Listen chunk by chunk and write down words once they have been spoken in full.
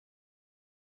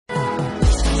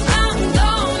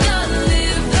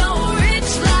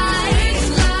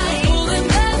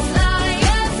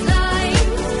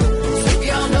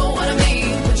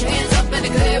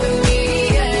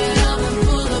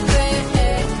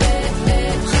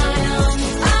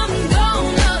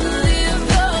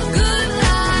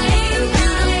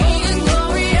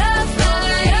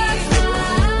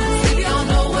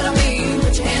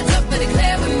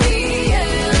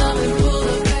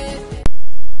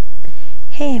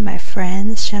Hey my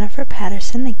friends, Jennifer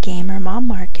Patterson, the Gamer Mom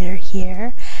Marketer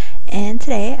here, and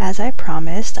today, as I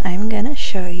promised, I'm going to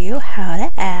show you how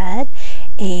to add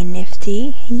a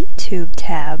nifty YouTube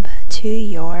tab to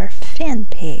your fan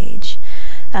page.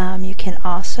 You can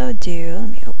also do, let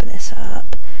me open this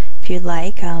up, if you'd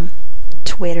like,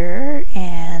 Twitter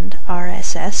and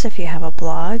RSS if you have a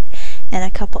blog, and a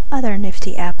couple other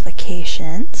nifty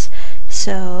applications.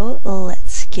 So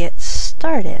let's get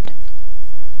started.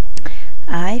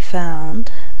 I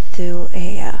found through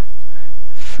a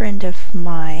friend of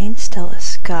mine, Stella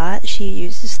Scott, she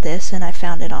uses this and I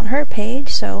found it on her page,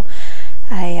 so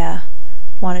I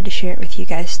wanted to share it with you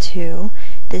guys too.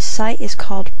 This site is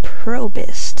called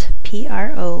Probist,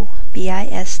 Probist.com,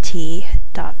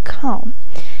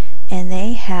 and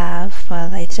they have,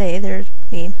 they say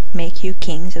they make you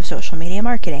kings of social media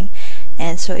marketing.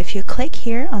 And so if you click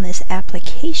here on this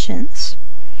applications,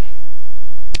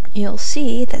 you'll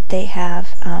see that they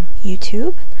have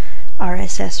YouTube,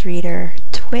 RSS reader,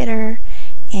 Twitter,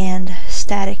 and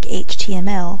static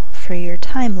HTML for your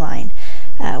timeline.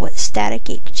 What static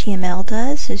HTML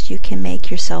does is you can make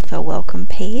yourself a welcome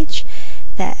page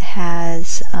that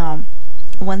has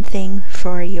one thing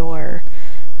for your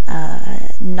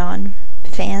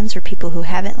non-fans or people who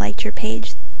haven't liked your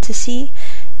page to see,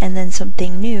 and then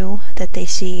something new that they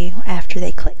see after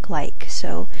they click like.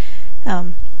 So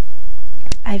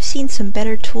I've seen some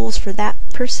better tools for that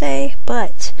per se,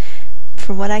 but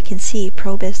from what I can see,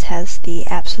 Probist has the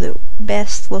absolute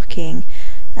best looking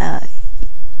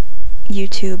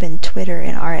YouTube and Twitter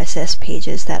and RSS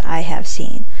pages that I have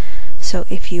seen. So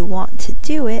if you want to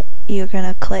do it, you're going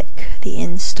to click the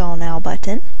Install Now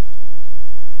button,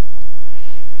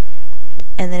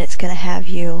 and then it's going to have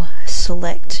you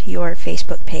select your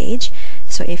Facebook page.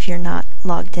 So if you're not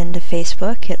logged into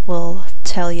Facebook, it will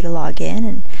tell you to log in,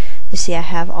 and you see I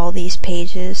have all these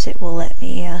pages it will let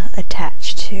me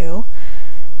attach to.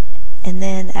 And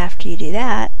then after you do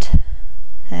that,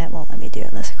 it won't let me do it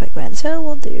unless I click one, so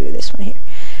we'll do this one here.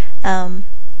 Come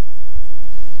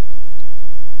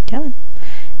on. And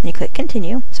you click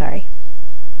continue, sorry,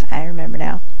 I remember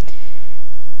now.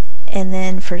 And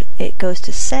then it goes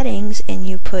to settings, and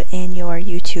you put in your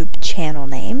YouTube channel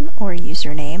name or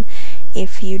username.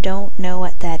 If you don't know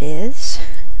what that is,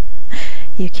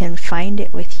 you can find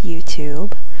it with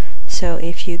YouTube. So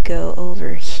if you go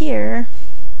over here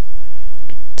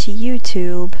to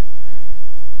YouTube,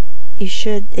 you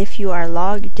should, if you are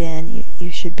logged in,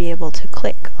 you should be able to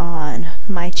click on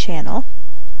my channel.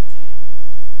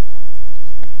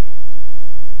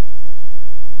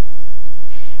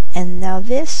 And now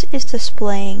this is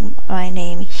displaying my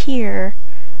name here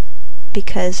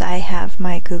because I have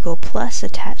my Google Plus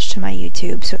attached to my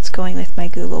YouTube, so it's going with my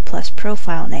Google Plus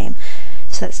profile name.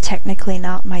 So that's technically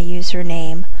not my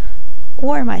username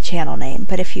or my channel name,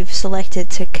 but if you've selected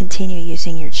to continue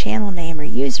using your channel name or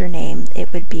username,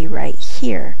 it would be right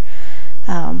here.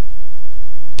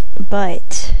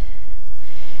 But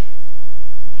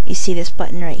you see this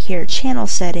button right here, channel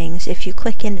settings. If you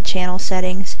click into channel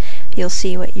settings, you'll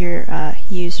see what your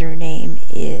username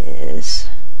is.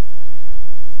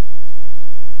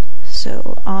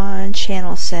 So on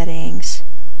channel settings,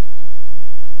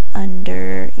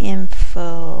 under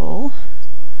info,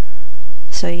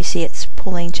 so you see it's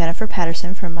pulling Jennifer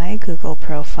Patterson from my Google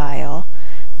profile,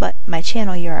 but my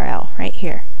channel URL right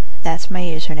here, that's my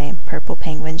username, Purple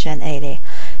Penguin Gen 80.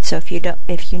 So if you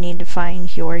need to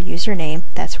find your username,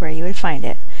 that's where you would find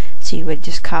it. So you would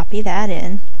just copy that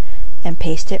in and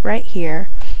paste it right here.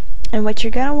 And what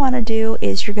you're going to want to do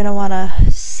is you're going to want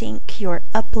to sync your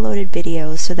uploaded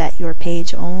videos so that your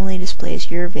page only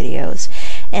displays your videos,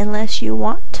 unless you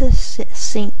want to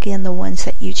sync in the ones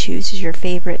that you choose as your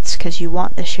favorites because you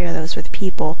want to share those with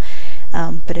people.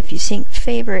 But if you sync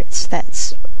favorites,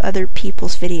 that's other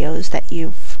people's videos that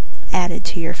you've added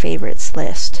to your favorites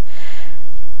list.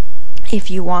 If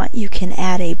you want, you can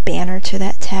add a banner to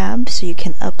that tab, so you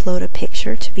can upload a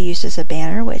picture to be used as a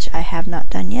banner, which I have not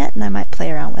done yet and I might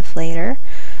play around with later.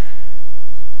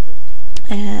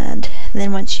 And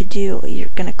then once you do, you're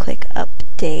going to click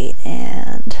update,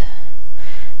 and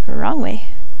wrong way,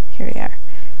 here we are.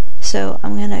 So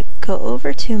I'm going to go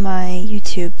over to my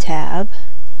YouTube tab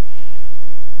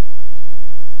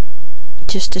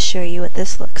just to show you what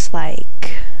this looks like.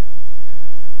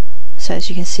 So as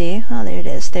you can see, oh, there it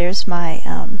is. There's my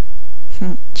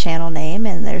channel name,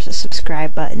 and there's a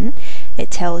subscribe button.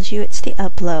 It tells you it's the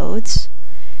uploads.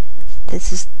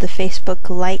 This is the Facebook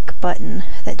like button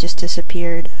that just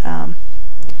disappeared.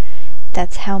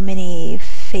 That's how many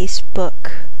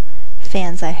Facebook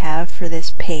fans I have for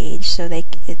this page, so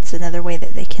it's another way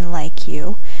that they can like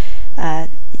you.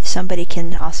 Somebody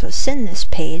can also send this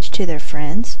page to their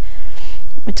friends.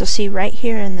 What you'll see right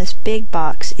here in this big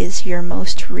box is your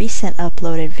most recent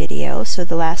uploaded video. So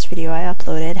the last video I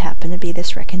uploaded happened to be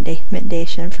this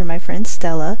recommendation from my friend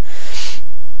Stella,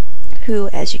 who,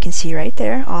 as you can see right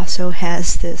there, also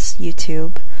has this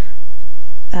YouTube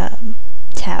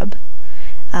tab.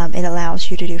 It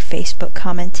allows you to do Facebook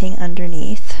commenting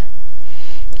underneath.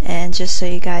 And just so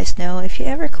you guys know, if you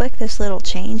ever click this little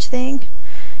change thing,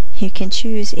 you can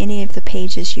choose any of the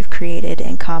pages you've created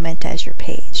and comment as your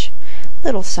page.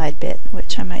 Little side bit,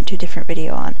 which I might do a different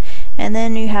video on. And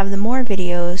then you have the more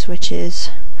videos, which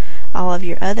is all of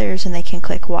your others, and they can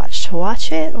click watch to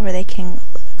watch it, or they can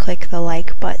click the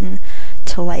like button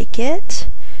to like it.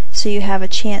 So you have a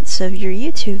chance of your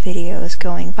YouTube videos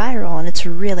going viral, and it's a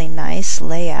really nice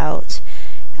layout.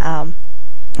 I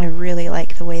really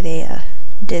like the way they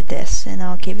did this, and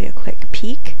I'll give you a quick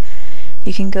peek.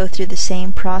 You can go through the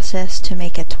same process to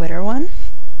make a Twitter one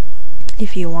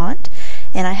if you want.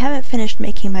 And I haven't finished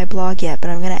making my blog yet,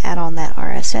 but I'm going to add on that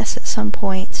RSS at some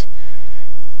point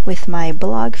with my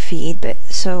blog feed. But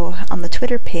so on the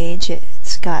Twitter page,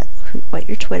 it's got what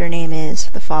your Twitter name is,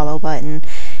 the follow button,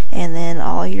 and then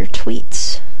all your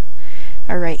tweets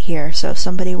are right here. So if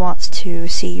somebody wants to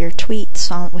see your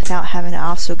tweets without having to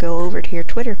also go over to your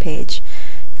Twitter page,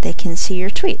 they can see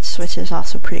your tweets, which is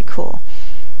also pretty cool.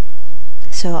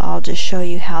 So I'll just show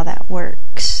you how that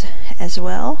works as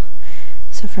well.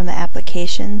 So from the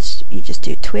applications, you just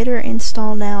do Twitter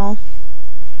install now.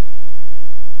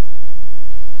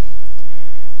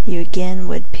 You again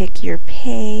would pick your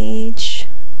page,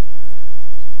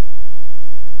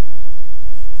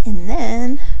 and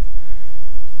then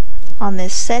on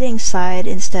this settings side,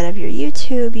 instead of your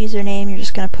YouTube username, you're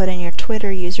just going to put in your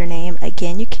Twitter username.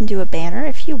 Again, you can do a banner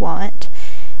if you want,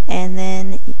 and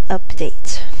then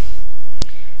update.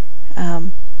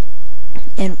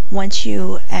 And once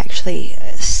you actually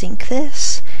sync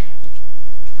this,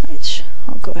 which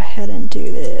I'll go ahead and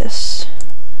do this.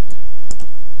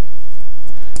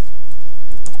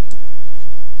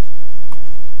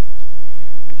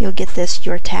 You'll get this,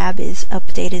 your tab is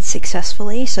updated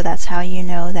successfully, so that's how you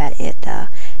know that it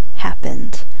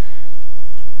happened.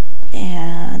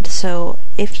 And so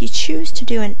if you choose to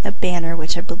do a banner,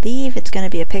 which I believe it's going to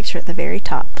be a picture at the very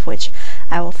top, which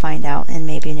I will find out and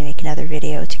maybe make another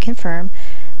video to confirm.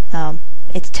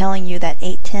 It's telling you that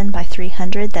 810 by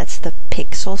 300, that's the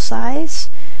pixel size.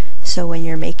 So when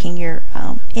you're making your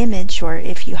image, or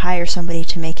if you hire somebody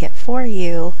to make it for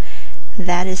you,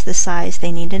 that is the size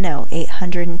they need to know,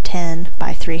 810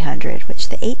 by 300, which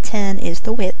the 810 is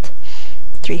the width,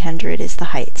 300 is the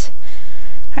height.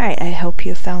 Alright, I hope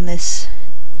you found this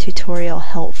tutorial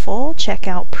helpful. Check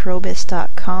out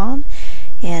probus.com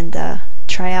and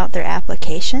try out their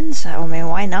applications. I mean,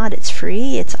 why not? It's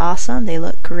free, it's awesome, they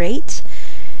look great,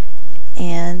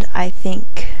 and I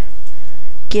think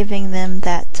giving them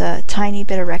that tiny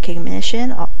bit of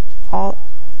recognition,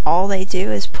 all they do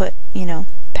is put,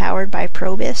 powered by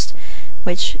Probus,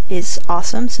 which is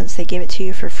awesome since they give it to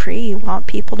you for free. You want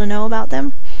people to know about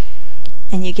them,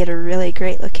 and you get a really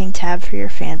great looking tab for your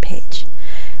fan page.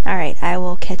 Alright, I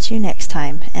will catch you next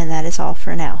time, and that is all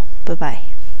for now. Bye-bye.